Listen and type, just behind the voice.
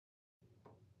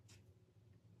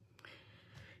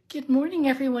Good morning,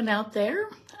 everyone out there.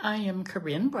 I am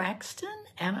Karin Braxton,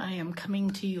 and I am coming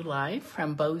to you live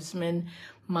from Bozeman,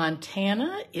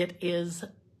 Montana. It is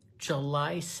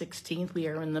July 16th. We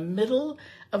are in the middle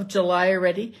of July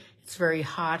already. It's very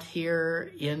hot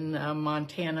here in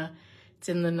Montana. It's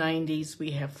in the 90s.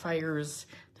 We have fires.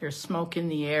 There's smoke in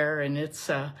the air, and it's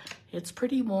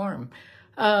pretty warm.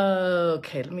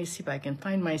 Okay, let me see if I can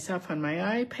find myself on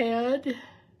my iPad.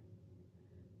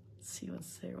 Let's see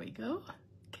there we go.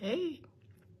 Okay,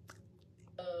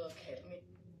 let me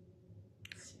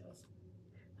see.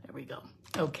 There we go.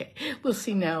 Okay, we'll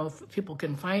see now if people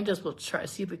can find us. We'll try to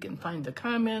see if we can find the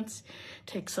comments.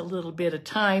 Takes a little bit of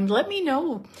time. Let me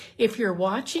know if you're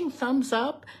watching. Thumbs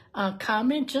up,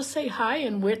 comment, just say hi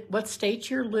and what state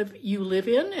you live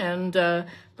in, and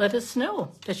let us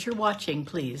know that you're watching,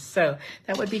 please. So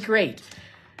that would be great.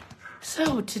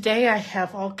 So today I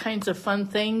have all kinds of fun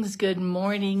things. Good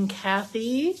morning,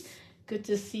 Kathy. Good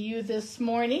to see you this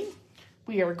morning.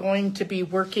 We are going to be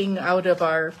working out of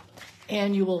our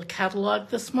annual catalog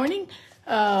this morning.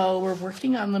 We're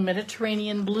working on the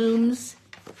Mediterranean Blooms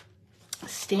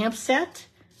stamp set.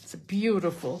 It's a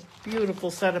beautiful,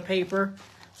 beautiful set of paper.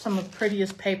 Some of the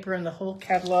prettiest paper in the whole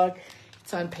catalog.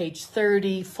 It's on page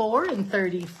 34 and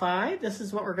 35. This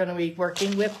is what we're going to be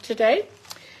working with today.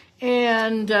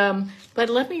 And but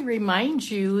let me remind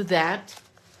you that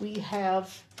we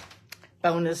have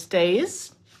bonus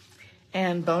days,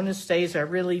 and bonus days are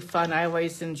really fun. I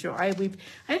always enjoy.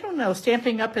 I don't know,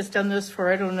 Stampin' Up! Has done this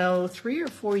for, 3 or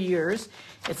 4 years.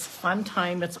 It's a fun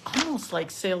time. It's almost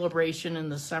like celebration in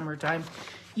the summertime.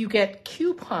 You get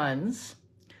coupons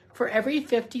for every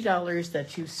 $50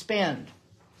 that you spend.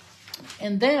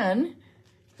 And then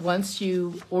once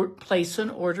you place an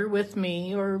order with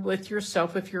me or with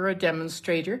yourself, if you're a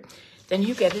demonstrator, then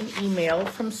you get an email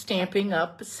from Stampin'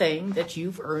 Up! Saying that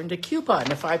you've earned a coupon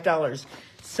of $5.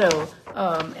 So,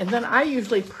 and then I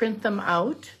usually print them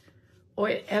out,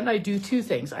 and I do two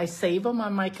things. I save them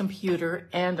on my computer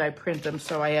and I print them,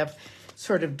 so I have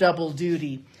sort of double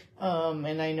duty,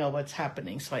 and I know what's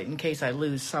happening, so in case I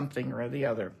lose something or the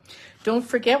other. Don't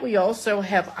forget, we also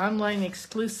have online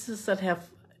exclusives that have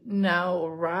now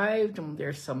arrived, and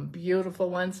there's some beautiful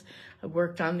ones. I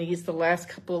worked on these the last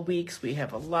couple of weeks. We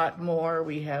have a lot more.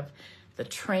 We have the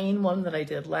train one that I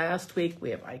did last week. We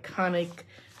have iconic,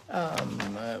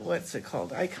 what's it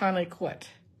called? Iconic what?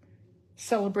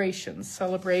 Celebrations,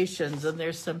 and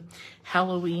there's some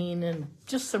Halloween and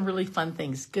just some really fun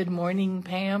things. Good morning,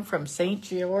 Pam from St.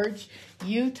 George,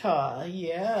 Utah.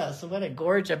 Yeah, so what a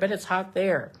gorge. I bet it's hot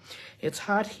there. It's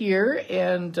hot here,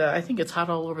 and I think it's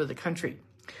hot all over the country.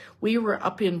 We were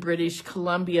up in British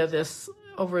Columbia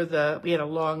we had a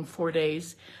long 4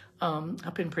 days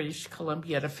up in British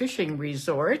Columbia at a fishing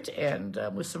resort, and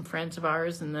with some friends of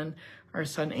ours, and then our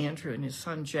son Andrew and his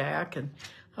son Jack, and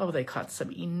they caught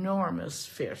some enormous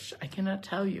fish. I cannot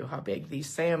tell you how big these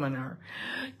salmon are.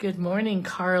 Good morning,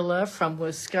 Carla from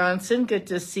Wisconsin. Good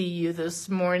to see you this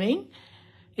morning.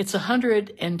 It's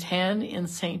 110 in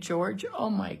St. George. Oh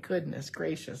my goodness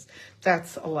gracious.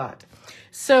 That's a lot.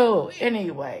 So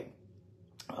anyway,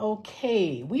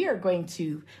 okay, we're going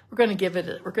to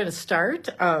start.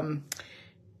 I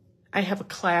have a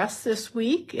class this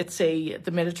week. It's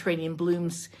the Mediterranean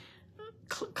Blooms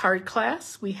card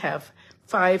class. We have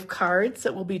 5 cards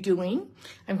that we'll be doing.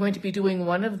 I'm going to be doing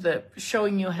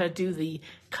showing you how to do the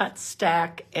cut,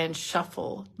 stack, and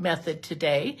shuffle method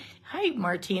today. Hi,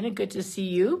 Martina, good to see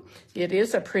you. It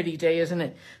is a pretty day, isn't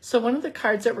it? So one of the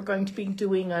cards that we're going to be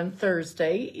doing on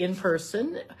Thursday in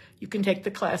person, you can take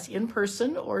the class in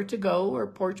person or to go or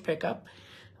porch pickup.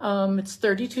 It's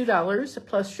 $32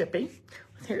 plus shipping.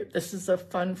 Here, this is a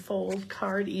fun fold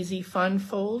card, easy fun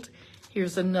fold.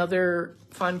 Here's another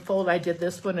fun fold. I did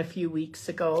this one a few weeks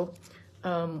ago.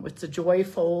 It's a joy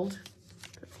fold.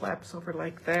 It flaps over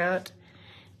like that.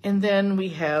 And then we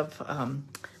have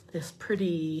this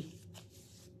pretty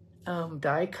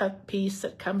die cut piece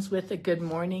that comes with it. Good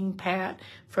morning, Pat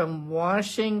from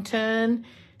Washington.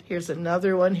 Here's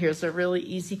another one. Here's a really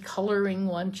easy coloring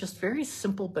one. Just very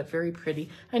simple, but very pretty.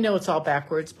 I know it's all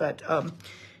backwards, but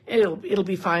it'll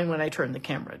be fine when I turn the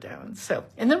camera down. So,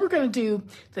 and then we're going to do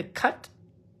the cut,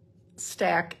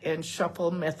 stack, and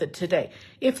shuffle method today.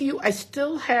 I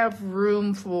still have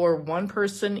room for one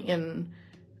person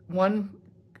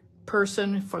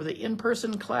for the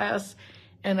in-person class,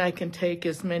 and I can take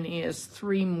as many as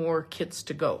 3 more kits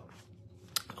to go.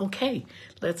 Okay,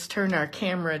 let's turn our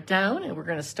camera down and we're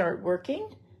going to start working.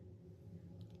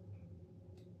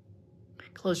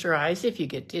 Close your eyes if you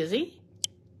get dizzy.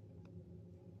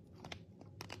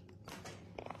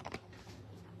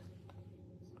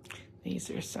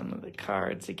 These are some of the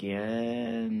cards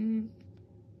again.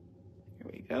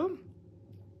 Here we go.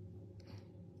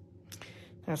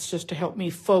 That's just to help me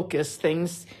focus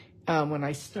things when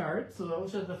I start. So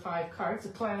those are the 5 cards.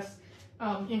 The class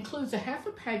includes a half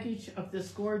a package of this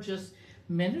gorgeous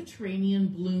Mediterranean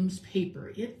blooms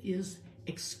paper. It is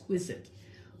exquisite.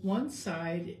 One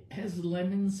side has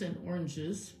lemons and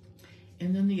oranges,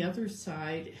 and then the other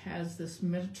side has this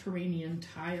Mediterranean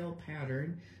tile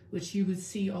pattern, which you would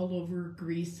see all over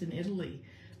Greece and Italy.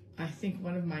 I think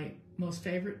one of my most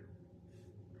favorite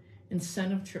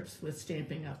incentive trips with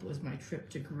Stampin' Up! Was my trip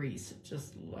to Greece.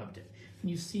 Just loved it.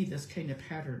 And you see this kind of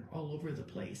pattern all over the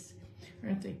place.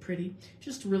 Aren't they pretty?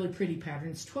 Just really pretty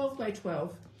patterns, 12 by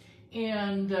 12.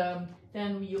 And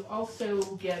then you also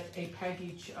get a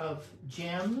package of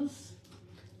gems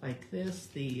like this.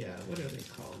 The, what are they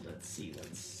called? Let's see,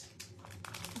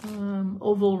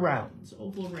 oval rounds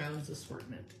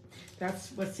assortment.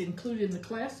 That's what's included in the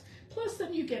class. Plus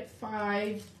then you get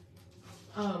 5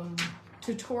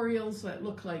 tutorials that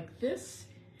look like this.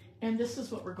 And this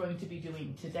is what we're going to be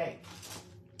doing today.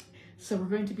 So we're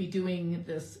going to be doing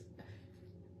this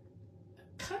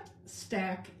cut,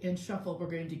 stack, and shuffle. We're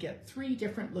going to get 3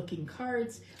 different looking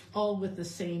cards, all with the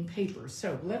same paper.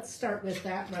 So let's start with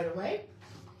that right away.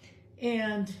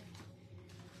 And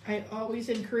I always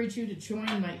encourage you to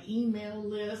join my email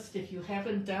list. If you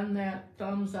haven't done that,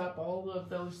 thumbs up, all of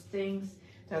those things.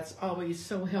 That's always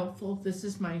so helpful. This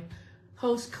is my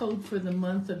host code for the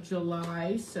month of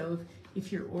July. So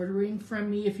if you're ordering from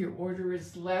me, if your order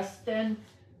is less than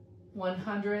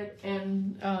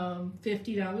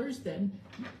 $150,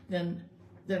 then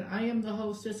I am the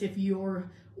hostess. If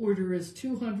your order is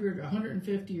 $200,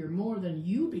 $150 or more, then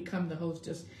you become the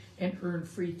hostess and earn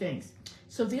free things.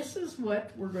 So this is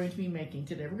what we're going to be making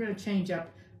today. We're going to change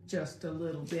up just a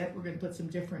little bit. We're going to put some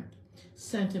different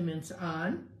sentiments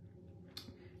on,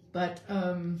 but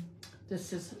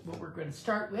this is what we're going to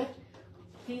start with.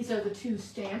 These are the 2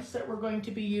 stamps that we're going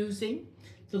to be using.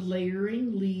 The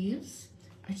layering leaves.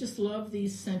 I just love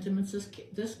these sentiments.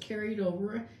 This carried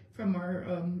over from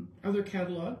our other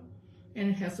catalog, and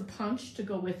it has a punch to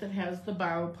go with it. It has the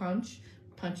bow punch,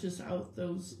 punches out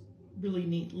those really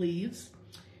neat leaves.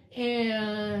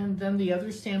 And then the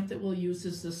other stamp that we'll use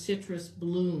is the citrus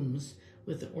blooms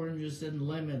with the oranges and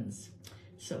lemons.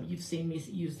 So you've seen me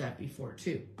use that before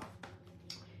too.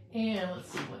 And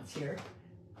let's see what's here.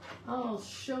 I'll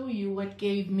show you what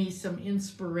gave me some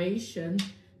inspiration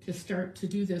to start to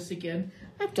do this again.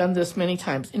 I've done this many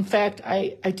times. In fact,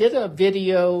 I did a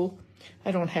video,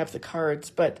 I don't have the cards,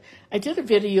 but I did a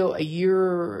video a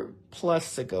year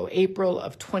plus ago, April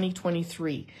of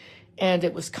 2023, and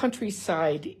it was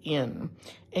Countryside Inn,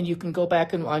 and you can go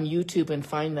back on YouTube and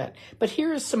find that. But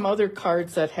here are some other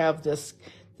cards that have this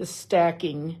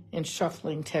stacking and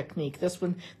shuffling technique. This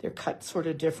one, they're cut sort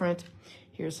of different.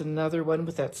 Here's another one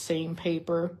with that same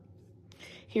paper.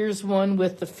 Here's one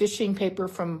with the fishing paper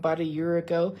from about a year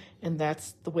ago, and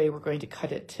that's the way we're going to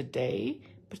cut it today.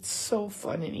 But it's so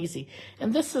fun and easy.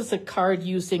 And this is a card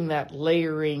using that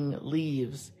layering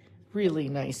leaves. Really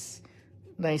nice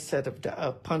set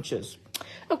of punches.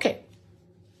 Okay,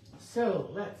 so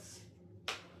let's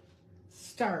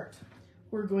start.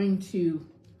 I'm going to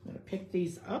pick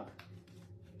these up.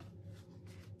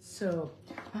 So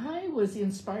I was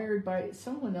inspired by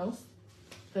someone else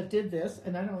that did this,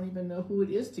 and I don't even know who it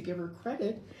is to give her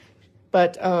credit,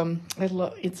 but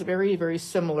it's very, very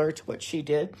similar to what she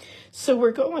did. So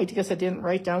we're going, I guess I didn't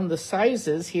write down the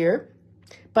sizes here,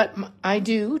 but I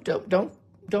do,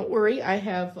 don't worry, I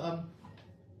have, let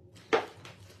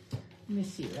me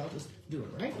see, I'll just do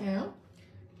it right now.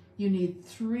 You need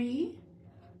 3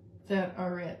 that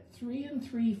are at 3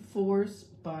 3/4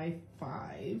 by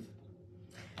 5.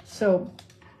 So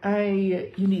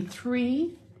you need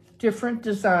 3 different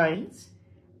designs,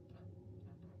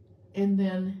 and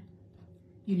then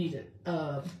you need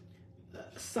a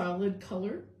solid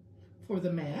color for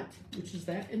the mat, which is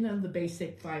that, and then the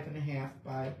basic 5.5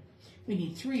 by, we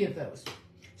need 3 of those.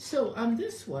 So on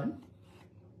this one,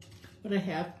 what I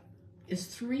have is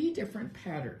 3 different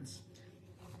patterns.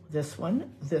 This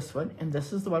one, and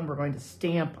this is the one we're going to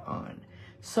stamp on.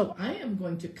 So I am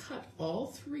going to cut all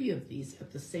 3 of these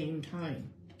at the same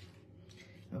time.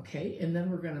 Okay, and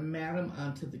then we're going to mat them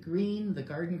onto the green, the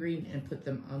garden green, and put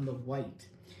them on the white.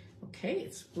 Okay,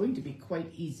 it's going to be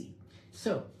quite easy.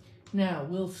 So now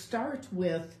we'll start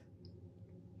with,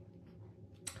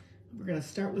 we're going to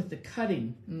start with the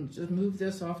cutting. Just move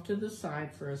this off to the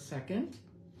side for a second.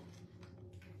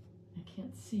 I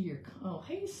can't see your, oh,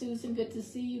 hey Susan, good to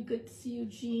see you. Good to see you,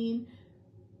 Jean.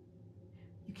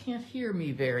 You can't hear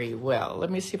me very well. Let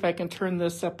me see if I can turn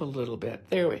this up a little bit.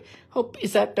 There we hope.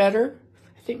 Is that better?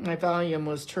 I think my volume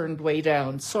was turned way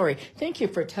down. Sorry. Thank you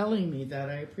for telling me that.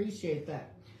 I appreciate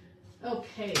that.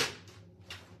 Okay.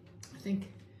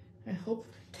 I hope,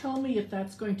 tell me if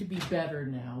that's going to be better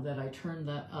now that I turned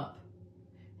that up.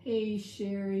 Hey,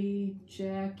 Sherry,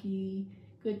 Jackie,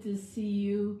 good to see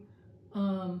you.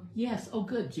 Yes, oh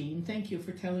good, Jean, thank you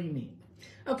for telling me.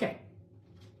 Okay,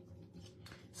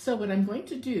 so what I'm going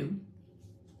to do,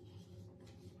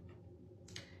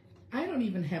 I don't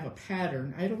even have a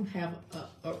pattern. I don't have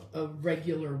a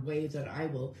regular way that I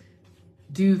will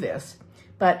do this,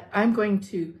 but I'm going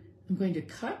to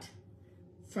cut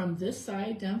from this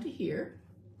side down to here.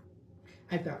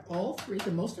 I've got all three.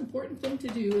 The most important thing to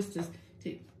do is to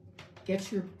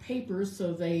get your papers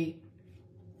so they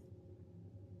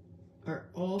are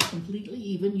all completely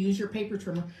even. Use your paper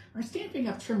trimmer. Our Stampin'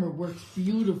 Up! Trimmer works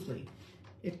beautifully.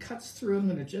 It cuts through. I'm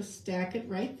going to just stack it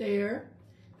right there.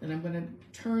 Then I'm going to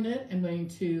turn it. I'm going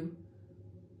to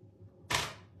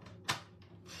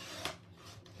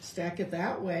stack it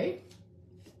that way.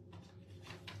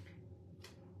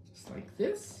 Just like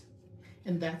this.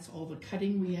 And that's all the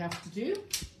cutting we have to do.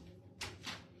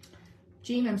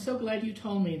 Jean, I'm so glad you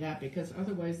told me that because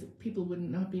otherwise people would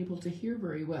not be able to hear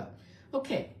very well.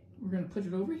 Okay, we're going to put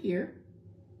it over here.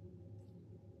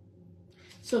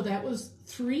 So that was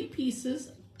 3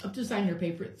 pieces of designer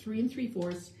paper at 3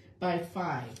 3/4 by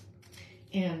 5.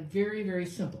 And very, very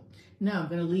simple. Now I'm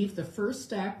going to leave the first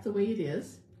stack the way it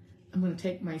is. I'm going to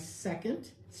take my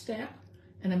second stack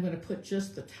and I'm going to put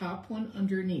just the top one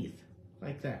underneath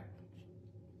like that.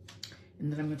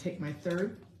 And then I'm going to take my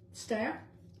third stack.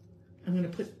 I'm going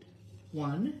to put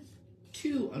 1,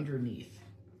 2 underneath.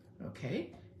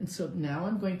 Okay, and so now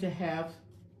I'm going to have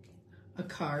a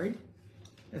card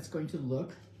that's going to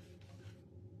look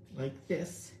like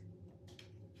this.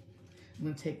 I'm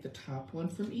going to take the top one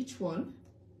from each one.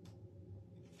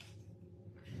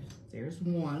 There's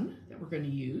one that we're going to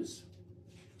use.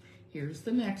 Here's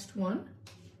the next one.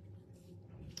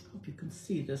 Hope you can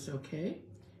see this okay.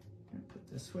 I'm going to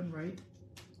put this one right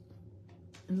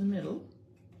in the middle.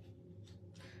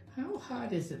 How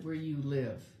hot is it where you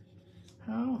live?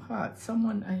 How hot?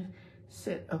 Someone, I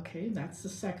said, okay, that's the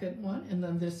second one. And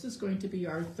then this is going to be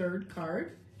our third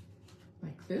card,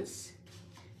 like this.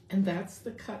 And that's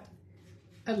the cut.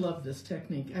 I love this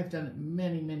technique. I've done it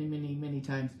many, many, many, many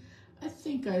times. I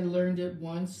think I learned it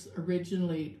once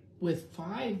originally with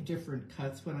 5 different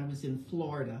cuts when I was in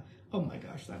Florida. Oh my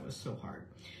gosh, that was so hard.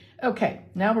 Okay,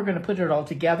 now we're going to put it all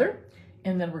together.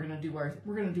 And then we're going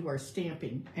to do our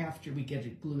stamping after we get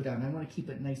it glued on. I want to keep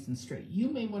it nice and straight. You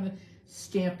may want to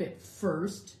stamp it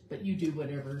first, but you do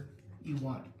whatever you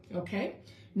want. Okay?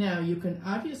 Now you can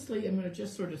obviously, I'm going to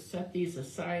just sort of set these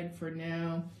aside for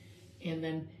now, and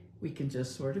then we can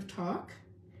just sort of talk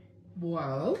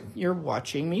while you're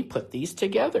watching me put these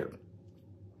together.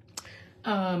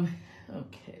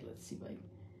 Okay, let's see if I,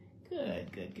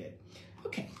 good.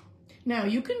 Okay, now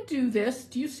you can do this.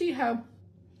 Do you see how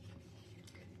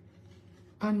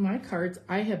on my cards,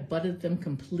 I have butted them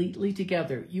completely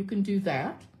together. You can do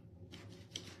that,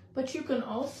 but you can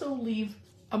also leave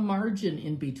a margin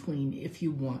in between if you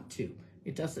want to.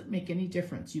 It doesn't make any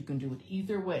difference. You can do it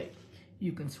either way.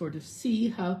 You can sort of see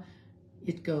how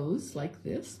it goes like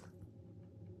this.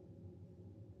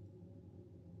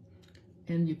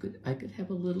 And I could have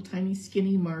a little tiny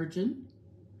skinny margin,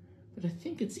 but I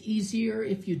think it's easier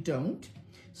if you don't.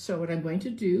 So what I'm going to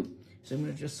do, so I'm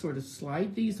going to just sort of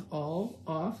slide these all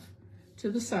off to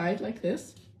the side like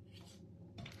this.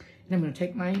 And I'm going to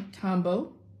take my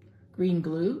Tombow green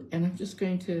glue and I'm just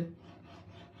going to,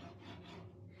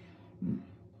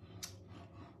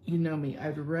 you know me,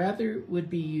 I'd rather would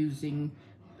be using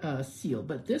seal,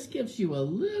 but this gives you a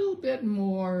little bit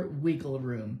more wiggle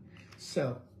room.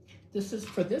 So this is,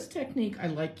 for this technique, I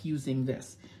like using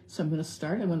this. So I'm going to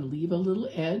start, I'm going to leave a little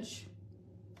edge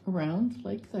around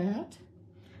like that.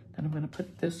 Then I'm going to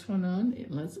put this one on.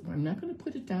 I'm not going to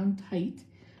put it down tight.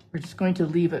 We're just going to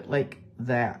leave it like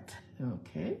that.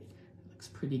 Okay, looks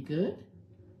pretty good,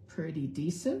 pretty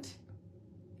decent.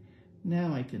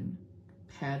 Now I can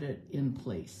pat it in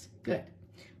place. Good.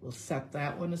 We'll set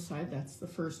that one aside. That's the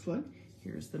first one.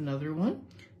 Here's another one.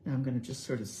 Now I'm going to just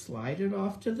sort of slide it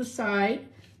off to the side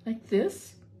like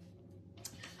this.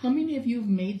 How many of you have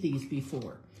made these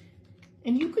before?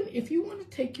 And you can, if you want to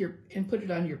take and put it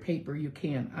on your paper, you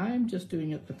can. I'm just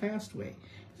doing it the fast way.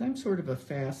 Because I'm sort of a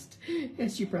fast,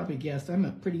 as you probably guessed, I'm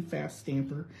a pretty fast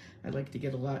stamper. I like to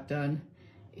get a lot done.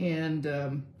 And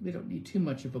we don't need too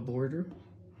much of a border.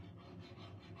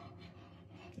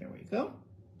 There we go.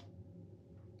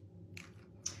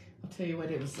 I'll tell you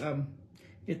what, it was,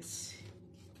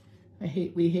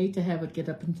 we hate to have it get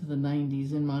up into the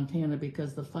 90s in Montana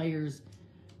because the fires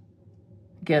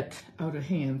get out of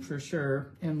hand for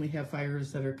sure. And we have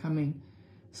fires that are coming,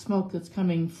 smoke that's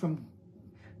coming from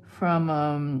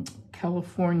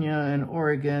California and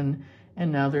Oregon.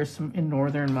 And now there's some in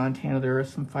northern Montana, there are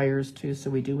some fires too. So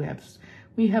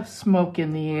we have smoke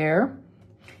in the air.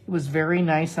 It was very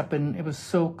nice it was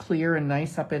so clear and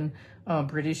nice up in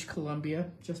British Columbia,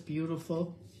 just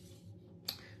beautiful.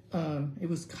 It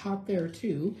was hot there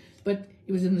too, but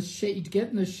it was in the shade. You'd get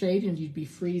in the shade and you'd be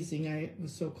freezing. It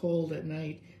was so cold at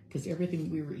night because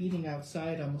everything we were eating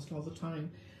outside almost all the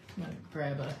time. I'm gonna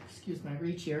grab excuse my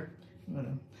reach here.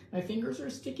 My fingers are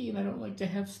sticky and I don't like to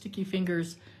have sticky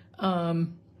fingers.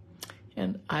 And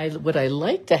what I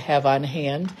like to have on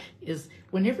hand is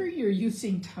whenever you're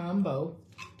using Tombow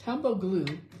glue,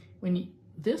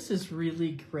 this is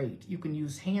really great. You can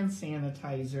use hand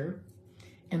sanitizer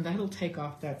and that'll take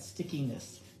off that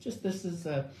stickiness.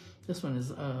 This one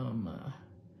is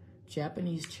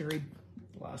Japanese cherry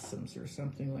blossoms or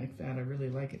something like that. I really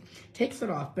like it. Takes it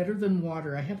off better than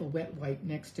water. I have a wet wipe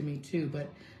next to me too, but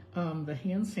the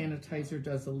hand sanitizer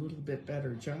does a little bit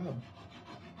better job.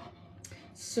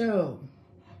 So,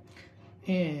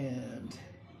 and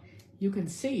you can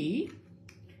see,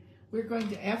 we're going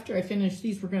to, after I finish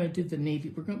these, we're going to do the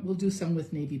navy. We'll do some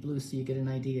with navy blue so you get an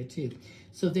idea too.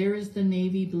 So there is the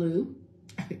navy blue.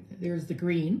 There's the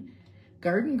green,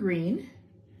 garden green,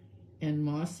 and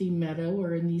mossy meadow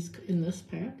are in this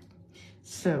pack.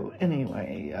 So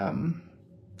anyway,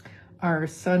 our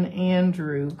son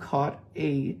Andrew caught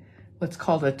what's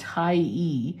called a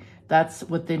tie-e. That's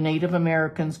what the Native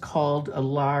Americans called the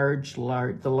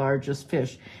largest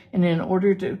fish. And in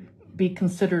order to be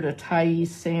considered a tie-e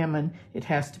salmon, it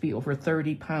has to be over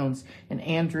 30 pounds. And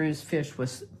Andrew's fish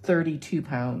was 32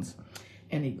 pounds.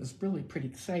 And it was really pretty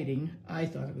exciting. I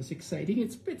thought it was exciting.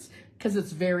 It's because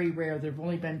it's very rare. There've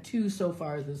only been 2 so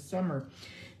far this summer.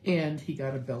 And he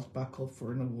got a belt buckle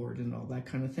for an award and all that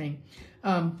kind of thing.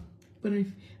 But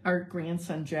our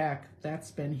grandson Jack,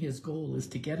 that's been his goal, is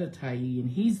to get a tie-e,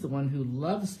 and he's the one who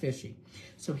loves fishing.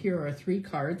 So here are 3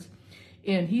 cards,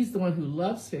 and he's the one who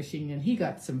loves fishing, and he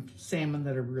got some salmon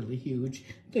that are really huge.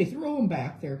 They throw them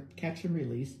back, they're catch and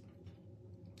release.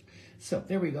 So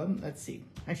there we go. Let's see.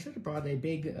 I should have brought a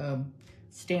big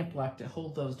stamp block to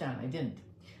hold those down. I didn't.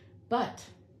 But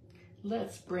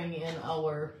let's bring in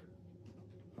our...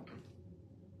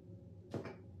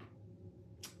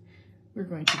 We're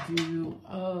going to do,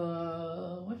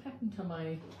 what happened to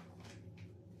my,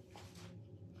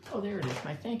 oh, there it is.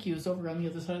 My thank you is over on the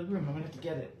other side of the room. I'm going to have to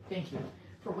get it. Thank you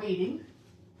for waiting.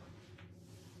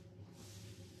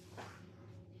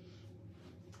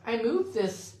 I moved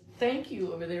this thank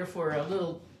you over there for a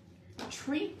little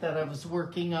treat that I was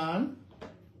working on.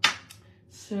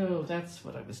 So that's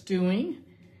what I was doing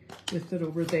with it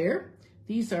over there.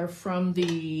 These are from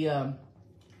the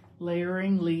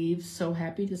Layering Leaves. So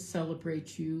happy to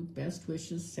celebrate you. Best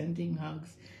wishes, sending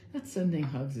hugs. That sending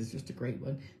hugs is just a great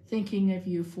one. Thinking of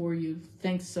you, for you.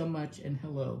 Thanks so much, and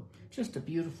hello. Just a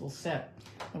beautiful set.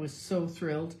 I was so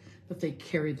thrilled that they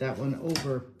carried that one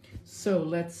over. So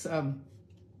let's,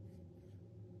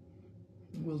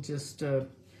 we'll just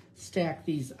stack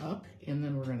these up, and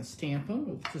then we're going to stamp them.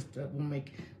 We'll just, we'll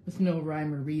make, with no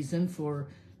rhyme or reason for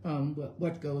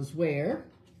what goes where.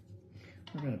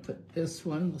 We're going to put this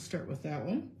one, we'll start with that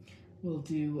one. We'll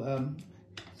do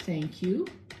thank you.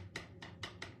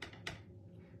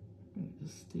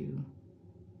 Just do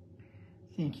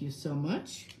thank you so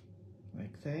much,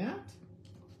 like that.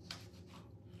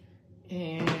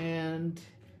 And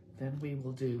then we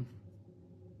will do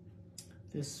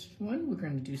this one. We're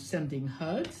going to do sending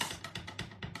hugs.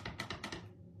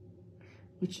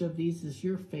 Which of these is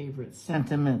your favorite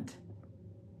sentiment?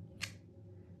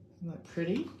 Isn't that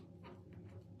pretty?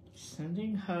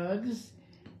 Sending hugs.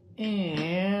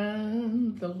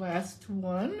 And the last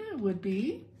one would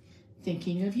be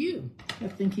thinking of you. A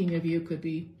thinking of you could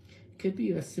be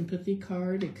a sympathy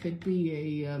card. It could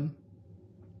be a, I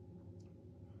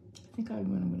think what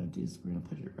I'm going to do is we're going to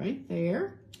put it right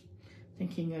there.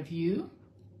 Thinking of you.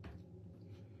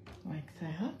 Like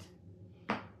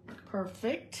that.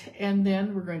 Perfect. And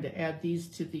then we're going to add these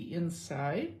to the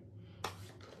inside.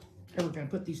 And we're going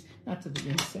to put these, not to the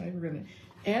inside, we're going to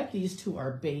add these to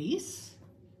our base,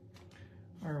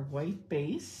 our white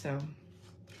base. So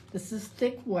this is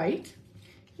thick white.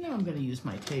 Now I'm going to use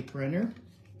my tape runner.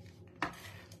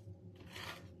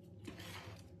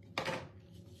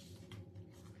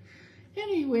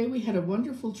 Anyway, we had a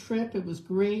wonderful trip. It was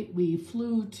great. We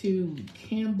flew to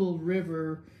Campbell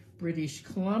River, British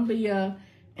Columbia,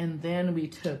 And then we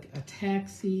took a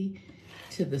taxi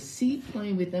to the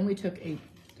seaplane. Then we took a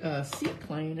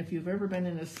seaplane. If you've ever been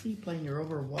in a seaplane, you're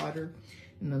over water,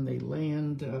 and then they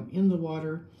land in the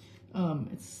water.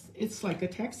 It's like a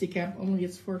taxi cab, only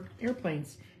it's for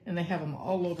airplanes, and they have them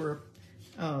all over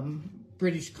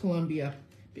British Columbia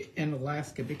and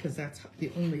Alaska, because that's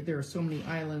there are so many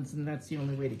islands, and that's the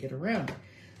only way to get around.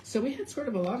 So we had sort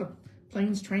of a lot of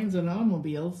planes, trains, and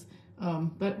automobiles,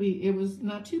 but it was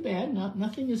not too bad.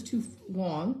 Nothing is too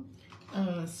long,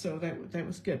 so that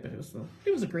was good. But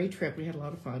it was a great trip. We had a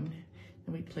lot of fun,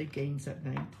 and we played games at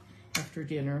night after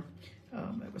dinner.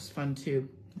 That was fun too.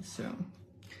 So,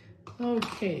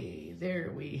 okay,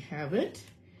 there we have it,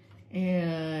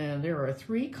 and there are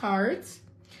 3 cards.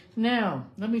 Now,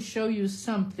 let me show you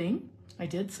something. I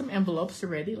did some envelopes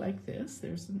already like this.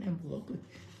 There's an envelope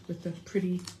with the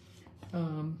pretty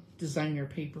designer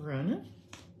paper on it.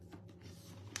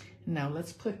 Now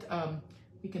let's put,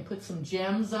 we can put some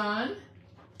gems on.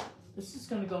 This is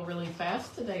going to go really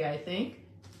fast today, I think.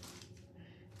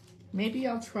 Maybe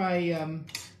I'll try,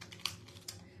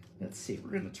 let's see,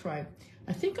 we're going to try,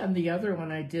 I think on the other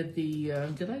one I did the,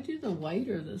 did I do the white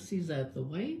or this? Is that the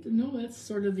white? No, that's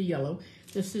sort of the yellow.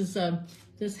 This is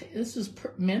this is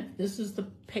mint. This is the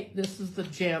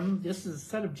gem. This is a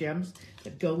set of gems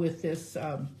that go with this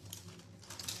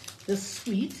this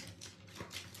suite.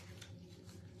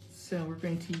 So we're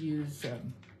going to use.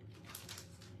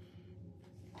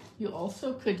 You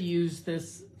also could use the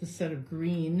set of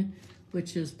green,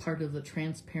 which is part of the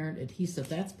transparent adhesive.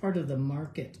 That's part of the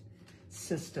market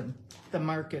system. The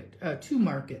market, to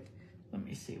market. Let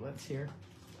me see what's here.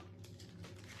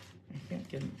 I can't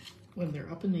get them, when they're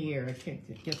up in the air, I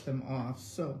can't get them off.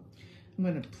 So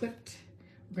we're going to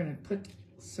put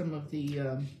some of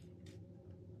the,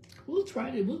 we'll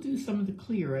do some of the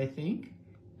clear, I think.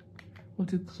 We'll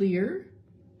do clear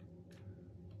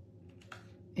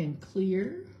and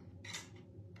clear.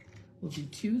 We'll do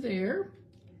 2 there.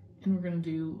 And we're going to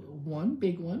do 1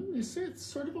 big one. It's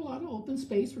sort of a lot of open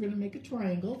space. We're going to make a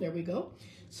triangle. There we go.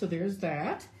 So there's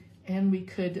that. And we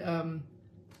could, on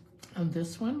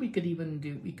this one, we could even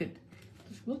do,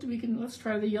 let's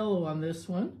try the yellow on this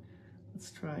one. Let's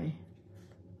try,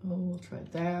 we'll try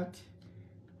that.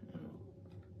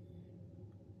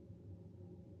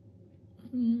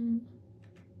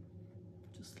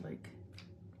 Just like,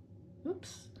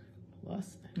 oops, I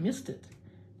missed it.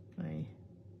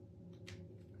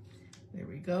 There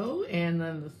we go. And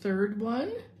then the third one,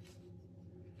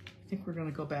 I think we're going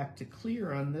to go back to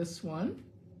clear on this one.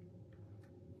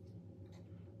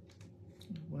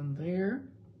 One there.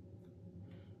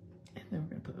 And then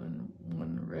we're going to put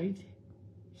one right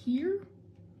here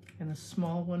and a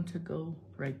small one to go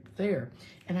right there.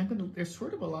 And there's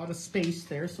sort of a lot of space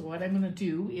there. So what I'm going to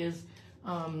do is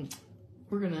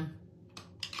we're going to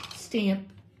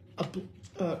stamp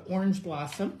a orange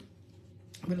blossom.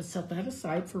 I'm going to set that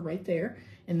aside for right there,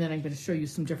 and then I'm going to show you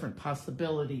some different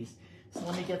possibilities. So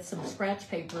let me get some scratch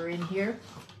paper in here.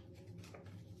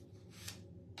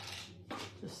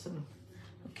 Just some,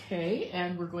 okay,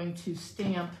 and we're going to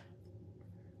stamp,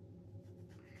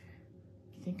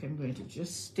 I think I'm going to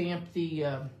just stamp the,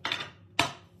 I'm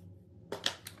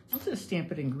going to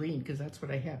stamp it in green because that's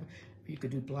what I have. You could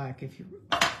do black if you're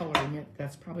coloring it.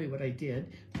 That's probably what I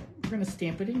did. We're going to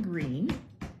stamp it in green,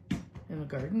 in the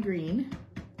garden green.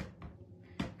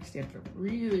 Stamped it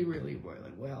really, really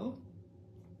well.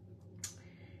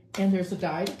 And there's a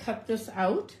die to cut this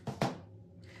out.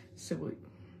 So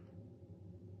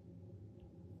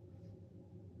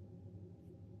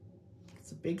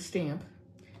it's a big stamp.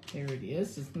 There it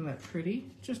is. Isn't that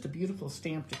pretty? Just a beautiful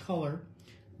stamp to color.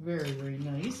 Very, very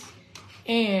nice.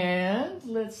 And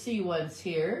let's see what's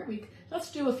here. Let's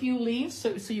do a few leaves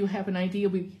so you have an idea.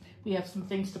 We have some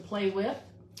things to play with.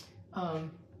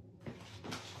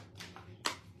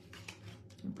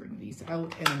 Bring these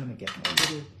out, and I'm going to get my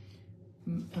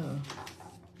little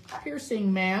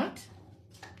piercing mat.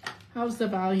 How's the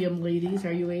volume, ladies?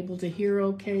 Are you able to hear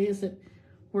okay? Is it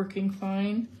working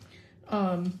fine?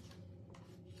 Okay,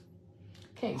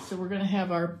 so we're going to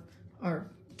have our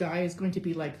die is going to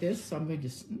be like this. So I'm going to,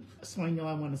 so I know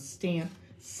I want to stamp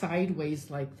sideways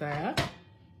like that.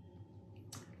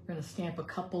 We're going to stamp a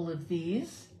couple of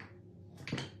these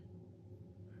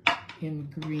in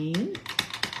green.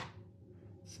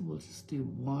 So we'll just do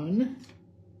one.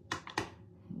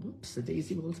 Whoops, the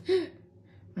daisy will,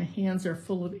 my hands are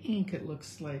full of ink, it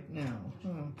looks like now.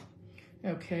 Oh.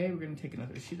 Okay, we're going to take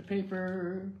another sheet of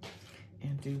paper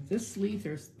and do this leaf.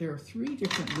 There are 3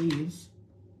 different leaves.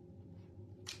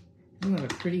 Isn't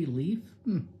that a pretty leaf?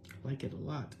 I like it a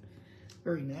lot.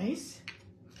 Very nice.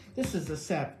 This is a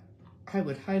set I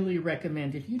would highly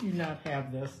recommend, if you do not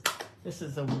have this, this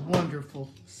is a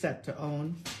wonderful set to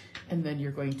own. And then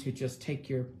you're going to just take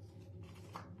your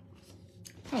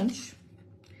punch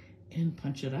and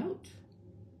punch it out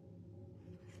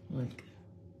like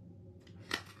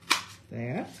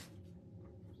that.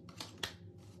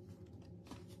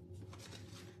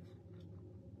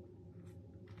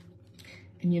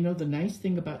 And you know, the nice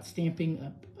thing about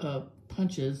stamping up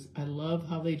punches, I love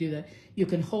how they do that. You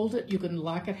can hold it, you can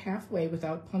lock it halfway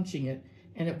without punching it,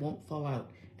 and it won't fall out.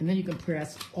 And then you can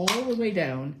press all the way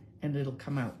down and it'll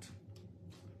come out.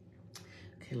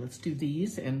 Okay, let's do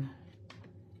these. And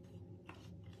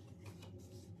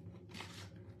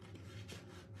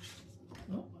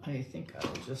oh, I think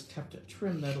I'll just have to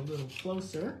trim that a little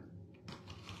closer.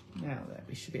 Now that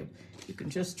we should be able, you can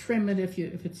just trim it if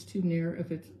it's too near,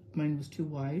 mine was too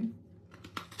wide.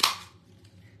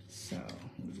 So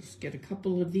we'll just get a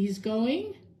couple of these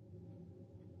going.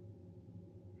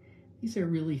 These are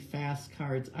really fast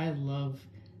cards. I love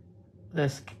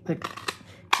this.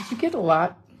 You get a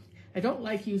lot. I don't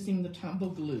like using the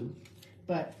Tombow glue,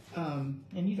 but, and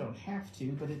you don't have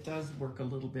to, but it does work a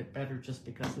little bit better just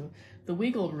because of the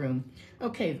wiggle room.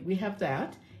 Okay, we have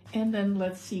that. And then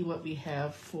let's see what we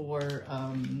have for,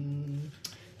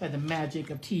 by the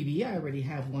magic of TV. I already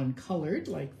have one colored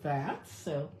like that.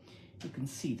 So you can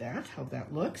see that, how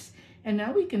that looks. And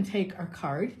now we can take our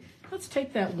card. Let's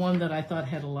take that one that I thought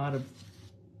had a lot of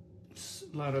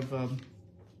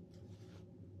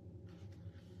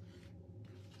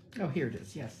oh, here it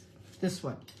is, yes, this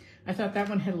one. I thought that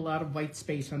one had a lot of white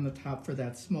space on the top for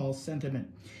that small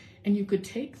sentiment. And you could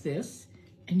take this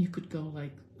and you could go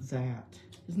like that.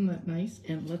 Isn't that nice?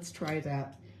 And let's try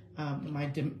that.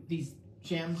 These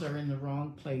gems are in the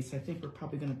wrong place. I think we're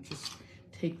probably gonna just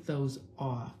take those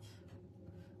off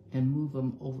and move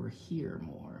them over here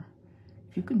more.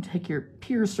 If you can take your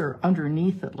piercer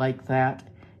underneath it like that,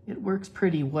 it works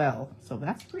pretty well. So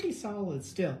that's pretty solid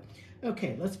still.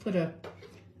 Okay, let's put a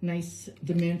nice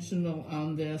dimensional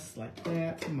on this like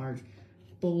that from our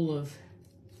bowl of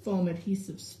foam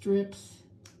adhesive strips.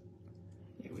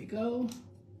 There we go.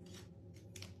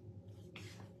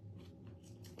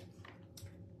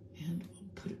 And we'll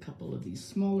put a couple of these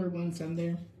smaller ones on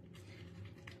there.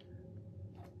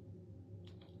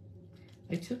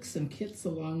 I took some kits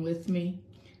along with me,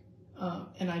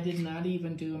 and I did not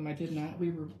even do them. We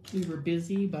were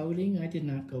busy boating. I did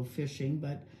not go fishing,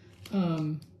 but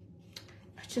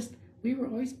we were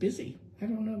always busy. I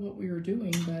don't know what we were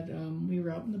doing, but we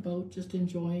were out in the boat just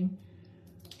enjoying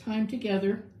time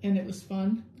together, and it was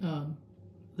fun.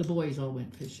 The boys all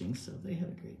went fishing, so they had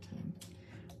a great time.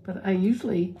 But I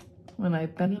usually, when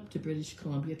I've been up to British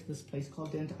Columbia to this place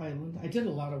called Dent Island, I did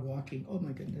a lot of walking. Oh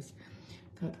my goodness.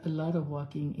 Got a lot of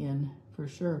walking in for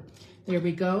sure. There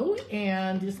we go.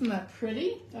 And isn't that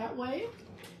pretty that way?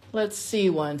 Let's see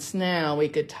once. Now we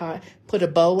could put a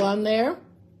bow on there.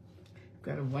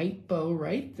 Got a white bow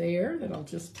right there that I'll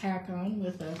just tack on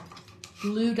with a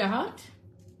blue dot.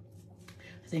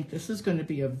 I think this is going to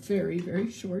be a very, very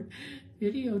short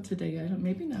video today.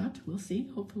 Maybe not. We'll see.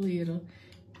 Hopefully it'll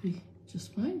be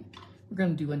just fine. We're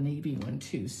going to do a navy one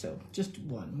too, so just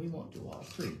one. We won't do all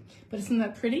three. But isn't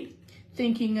that pretty?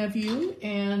 Thinking of you.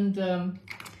 And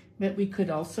that we could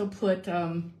also put,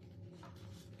 like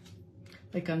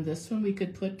on this one, we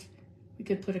could put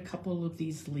a couple of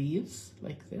these leaves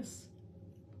like this.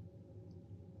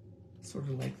 Sort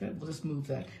of like that. We'll just move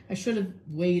that. I should have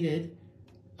waited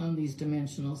on these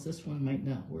dimensionals. This one might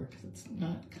not work because it's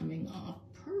not coming off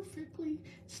perfectly.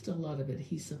 Still a lot of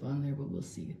adhesive on there, but we'll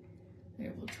see.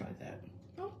 There, we'll try that.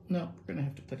 Oh, no, we're gonna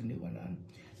have to put a new one on.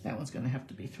 That one's gonna have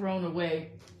to be thrown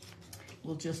away.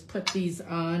 We'll just put these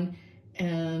on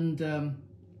and let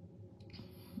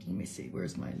me see,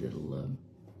 where's my little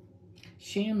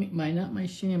chamois, not my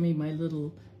chamois, my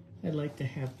little, I like to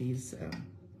have these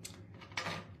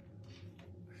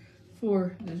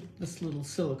for this little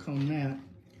silicone mat.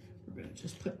 We're gonna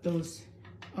just put those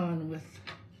on with,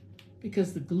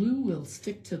 because the glue will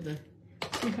stick to the,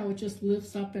 see how it just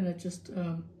lifts up and it just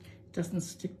doesn't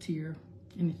stick to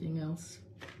anything else.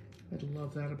 I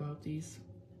love that about these.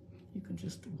 You can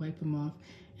just wipe them off.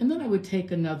 And then I would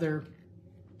take another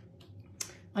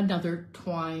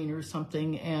twine or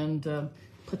something and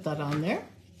put that on there.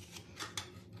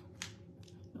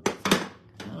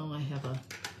 Oh, I have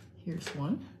here's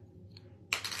one.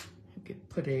 I could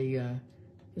put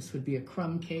this would be a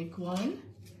crumb cake one.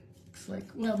 Looks like,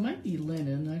 well, it might be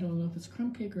linen. I don't know if it's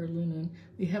crumb cake or linen.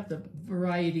 We have the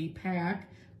variety pack,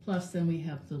 plus then we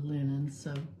have the linen.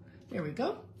 So there we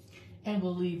go. And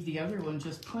we'll leave the other one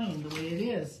just plain the way it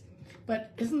is.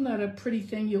 But isn't that a pretty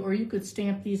thing? Or you could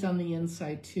stamp these on the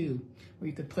inside too, or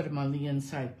you could put them on the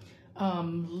inside.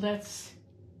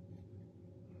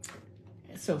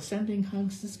 So sending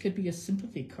hugs, this could be a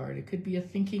sympathy card. It could be a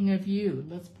thinking of you.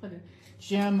 Let's put a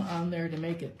gem on there to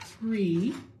make it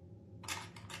 3.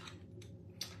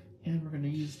 And we're going to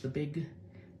use the big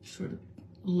sort of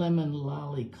lemon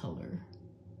lolly color.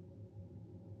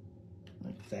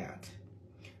 Like that.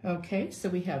 Okay, so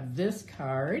we have this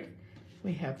card.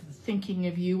 We have the thinking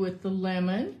of you with the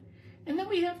lemon. And then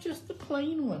we have just the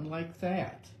plain one like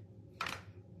that.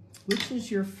 Which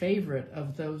is your favorite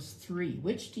of those 3?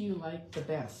 Which do you like the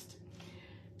best?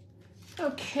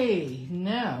 Okay,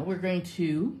 now we're going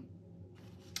to,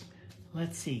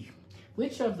 let's see,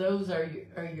 which of those are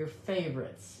your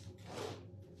favorites?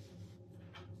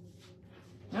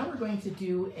 Now we're going to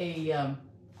do a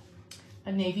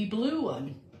navy blue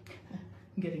one.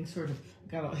 I'm getting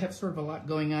I have sort of a lot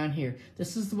going on here.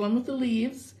 This is the one with the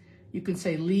leaves. You can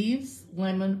say leaves,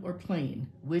 lemon, or plain.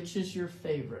 Which is your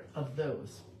favorite of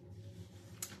those?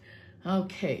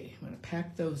 Okay, I'm going to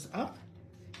pack those up.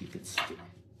 You could,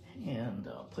 and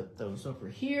I'll put those over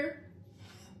here.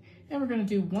 And we're going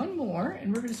to do one more,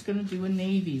 and we're just going to do a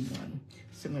navy one.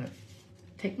 So I'm going to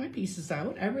take my pieces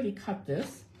out. I already cut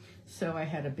this. So I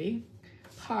had a big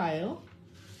pile.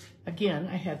 Again,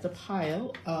 I had the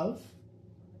pile of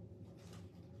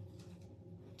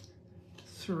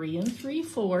 3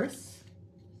 3/4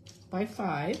 by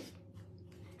 5.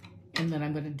 And then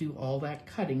I'm going to do all that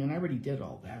cutting, and I already did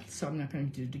all that, so I'm not going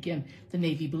to do it again. The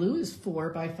navy blue is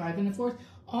 4 by 5 1/4.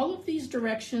 All of these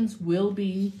directions will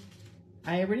be,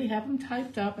 I already have them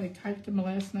typed up. I typed them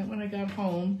last night when I got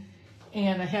home,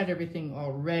 and I had everything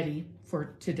all ready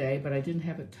for today, but I didn't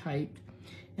have it typed.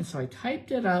 And so I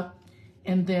typed it up,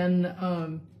 and then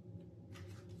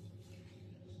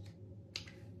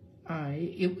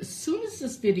as soon as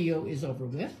this video is over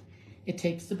with, it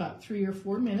takes about 3 or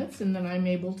 4 minutes, and then I'm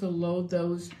able to load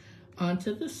those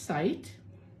onto the site,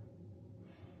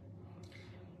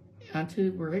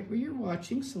 onto right where you're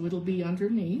watching, so it'll be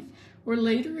underneath. Or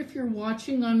later, if you're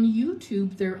watching on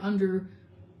YouTube, they're under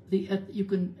the, you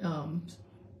can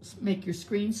make your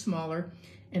screen smaller,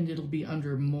 and it'll be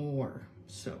under more.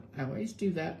 So I always do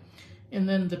that. And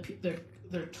then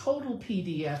the total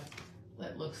PDF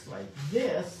that looks like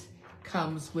this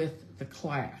comes with the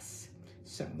class.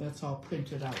 So that's all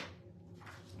printed out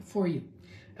for you.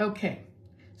 Okay,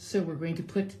 so we're going to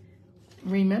put,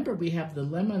 remember we have the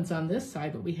lemons on this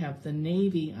side, but we have the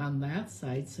navy on that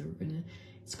side. So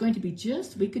it's going to be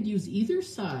just, we could use either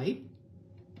side.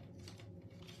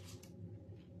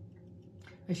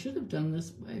 I should have done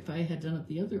this, if I had done it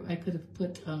the other, I could have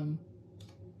put,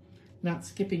 not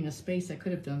skipping a space, I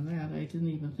could have done that. I didn't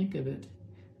even think of it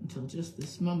until just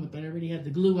this moment, but I already had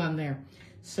the glue on there.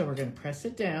 So we're going to press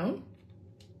it down.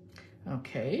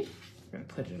 Okay, we're going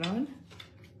to put it on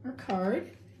our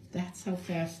card. That's how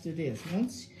fast it is.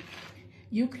 Once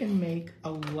you can make a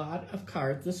lot of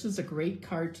cards. This is a great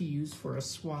card to use for a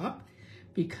swap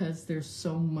because there's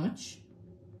so much.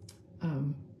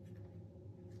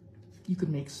 You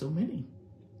can make so many.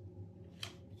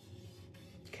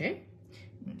 Okay,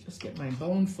 I'm going to just get my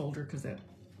bone folder because that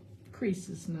crease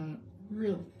is not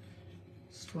real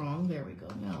strong. There we go.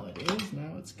 Now it is.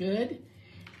 Now it's good.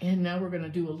 And now we're going to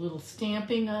do a little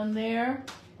stamping on there.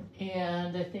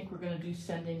 And I think we're going to do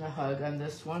sending a hug on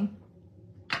this one.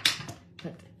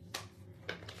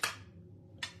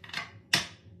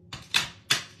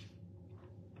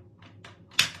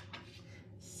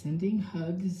 Sending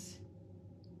hugs.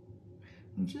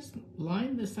 I'm just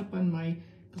line this up on my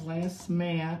glass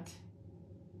mat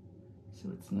so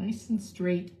it's nice and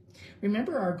straight.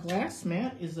 Remember, our glass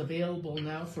mat is available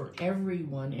now for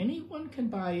everyone. Anyone can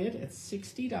buy it at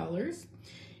 $60.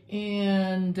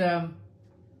 And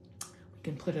we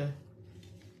can put a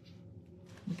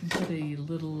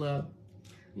little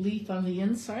leaf on the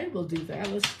inside. We'll do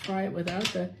that. Let's try it without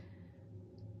the,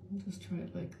 we'll just try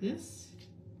it like this.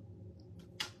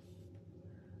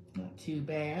 Not too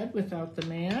bad without the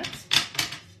mat.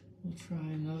 We'll try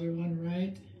another one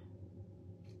right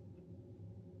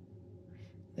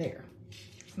there.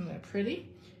 Isn't that pretty?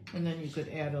 And then you could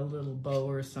add a little bow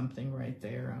or something right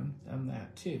there on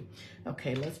that too.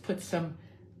 Okay, let's put some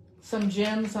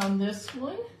gems on this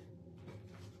one.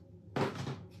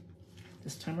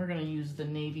 This time we're going to use the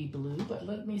navy blue, but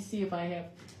let me see if I have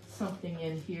something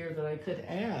in here that I could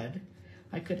add.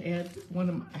 I could add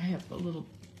I have a little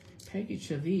package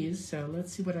of these, so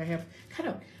let's see what I have cut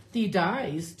out. The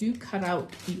dies do cut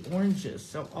out the oranges,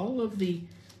 so all of the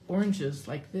oranges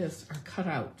like this are cut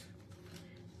out.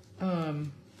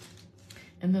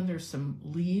 And then there's some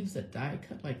leaves that die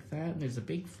cut like that. And there's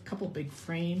a couple big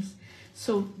frames.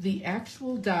 So the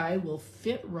actual die will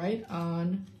fit right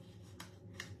on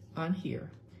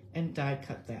here and die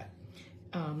cut that.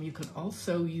 You can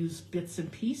also use bits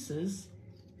and pieces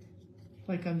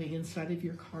like on the inside of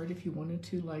your card if you wanted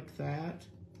to, like that.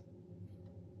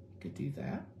 You could do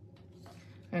that.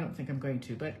 I don't think I'm going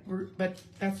to, but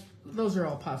those are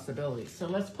all possibilities. So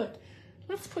let's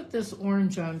put this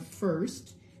orange on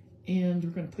first, and we're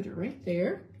going to put it right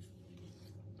there.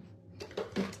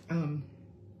 Put one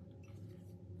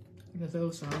of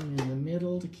those on in the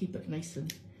middle to keep it nice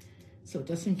and so it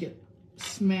doesn't get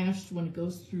smashed when it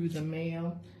goes through the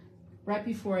mail. Right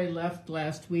before I left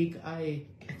last week, I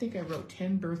think I wrote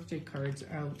 10 birthday cards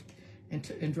out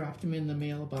and dropped them in the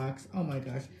mailbox. Oh my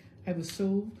gosh, I was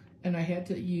so, and I had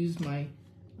to use my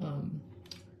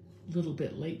little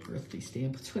bit late birthday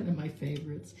stamp. It's one of my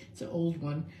favorites. It's an old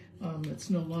one. It's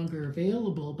no longer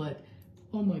available, but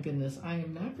oh my goodness, I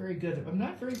am not very good. I'm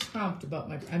not very prompt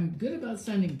about I'm good about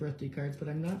sending birthday cards, but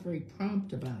I'm not very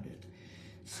prompt about it.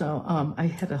 So I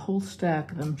had a whole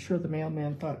stack, and I'm sure the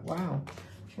mailman thought, wow,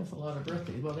 she has a lot of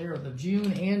birthdays. Well, they are the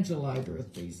June and July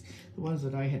birthdays, the ones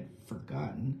that I had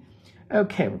forgotten.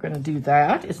 Okay, we're going to do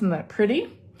that. Isn't that pretty?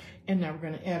 And now we're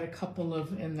going to add a couple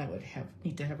of, and that would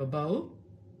need to have a bow.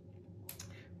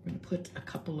 We're going to put a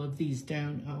couple of these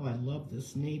down. Oh, I love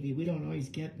this navy. We don't always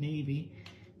get navy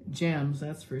gems,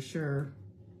 that's for sure.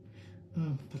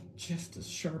 But just as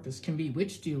sharp as can be.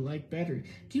 Which do you like better?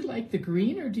 Do you like the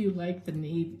green or do you like the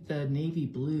navy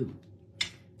blue?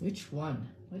 Which one?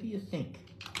 What do you think?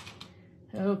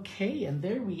 Okay, and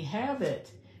there we have it.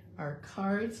 Our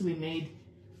cards. We made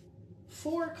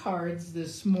 4 cards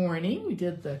this morning. We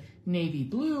did the navy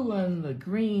blue one, the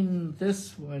green,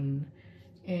 this one,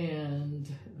 and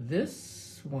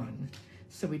this one.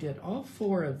 So we did all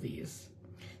 4 of these.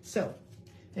 So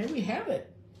there we have it.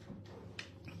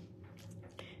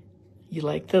 You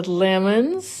like the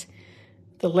lemons?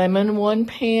 The lemon one,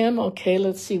 Pam? Okay,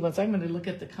 let's see. Once I'm going to look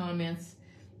at the comments.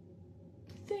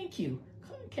 Thank you.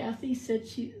 Kathy said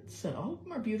all of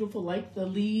them are beautiful, like the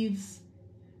leaves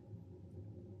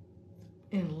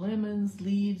and lemons,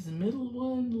 leaves. The middle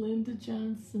one, Linda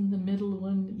Johnson. The middle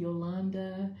one,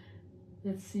 Yolanda.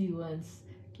 Let's see once.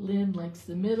 Lynn likes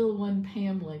the middle one.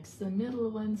 Pam likes the middle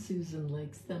one. Susan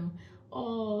likes them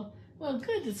all. Well,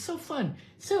 good. It's so fun.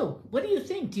 So, what do you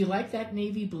think? Do you like that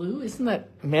navy blue? Isn't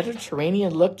that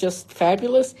Mediterranean look just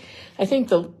fabulous? I think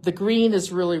the green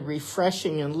is really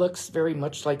refreshing and looks very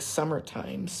much like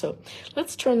summertime. So,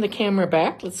 let's turn the camera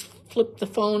back. Let's flip the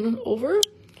phone over.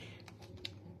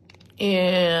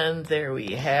 And there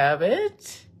we have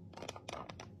it.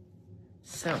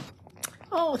 So,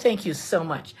 oh, thank you so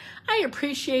much. I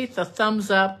appreciate the thumbs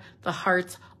up, the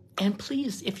hearts. And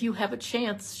please, if you have a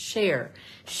chance, share.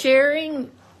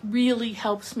 Sharing really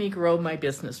helps me grow my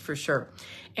business for sure.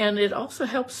 And it also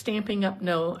helps Facebook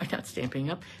know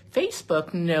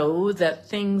that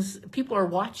people are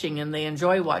watching and they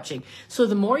enjoy watching. So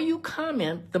the more you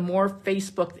comment, the more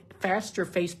faster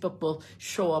Facebook will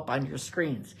show up on your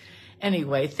screens.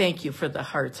 Anyway, thank you for the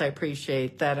hearts. I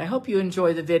appreciate that. I hope you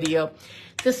enjoy the video.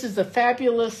 This is a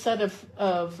fabulous set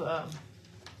of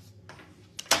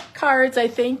cards, I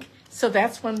think. So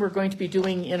that's one we're going to be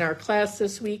doing in our class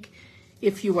this week.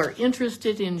 If you are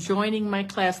interested in joining my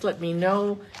class, let me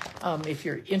know. If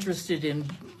you're interested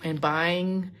in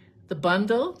buying the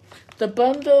bundle. The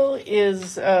bundle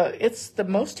is, it's the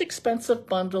most expensive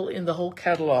bundle in the whole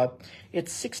catalog.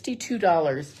 It's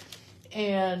 $62.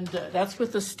 And that's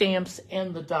with the stamps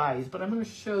and the dies. But I'm going to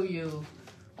show you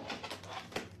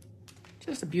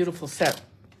just a beautiful set.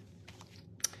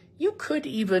 You could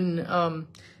even,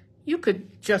 you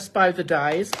could just buy the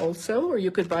dies also, or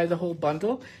you could buy the whole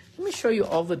bundle. Let me show you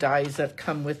all the dies that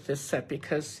come with this set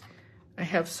because I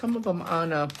have some of them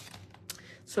on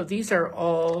so these are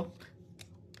all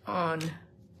on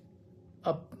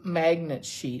a magnet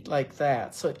sheet like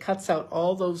that. So it cuts out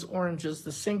all those oranges,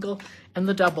 the single and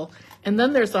the double. And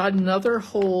then there's another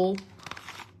whole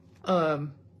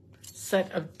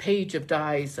page of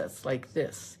dies that's like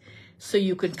this. So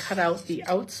you can cut out the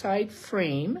outside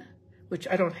frame, which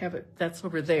I don't have it, that's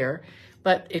over there,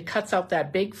 but it cuts out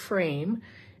that big frame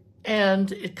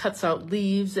and it cuts out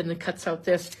leaves and it cuts out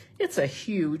this. It's a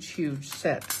huge, huge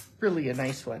set. Really a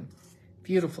nice one.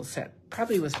 Beautiful set.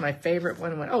 Probably was my favorite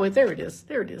one. Oh, there it is.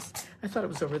 There it is. I thought it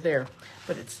was over there,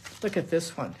 but look at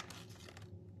this one.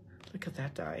 Look at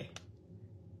that die.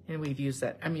 And we've used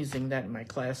that. I'm using that in my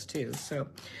class too. So,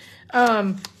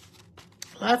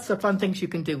 lots of fun things you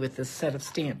can do with this set of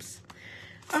stamps.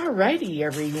 All righty,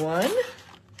 everyone.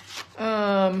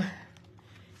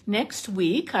 Next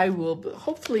week, I will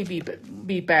hopefully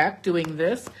be back doing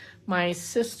this. My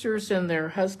sisters and their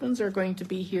husbands are going to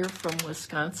be here from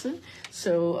Wisconsin,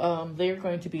 so they're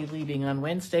going to be leaving on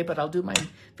Wednesday, but I'll do my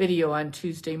video on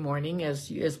Tuesday morning as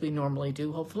we normally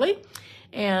do, hopefully.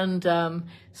 And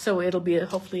so it'll be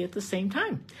hopefully at the same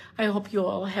time. I hope you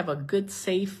all have a good,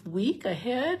 safe week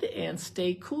ahead and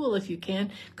stay cool if you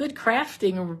can. Good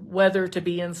crafting weather to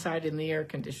be inside in the air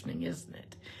conditioning, isn't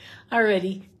it?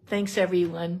 Alrighty. Thanks,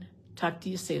 everyone. Talk to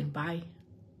you soon. Bye.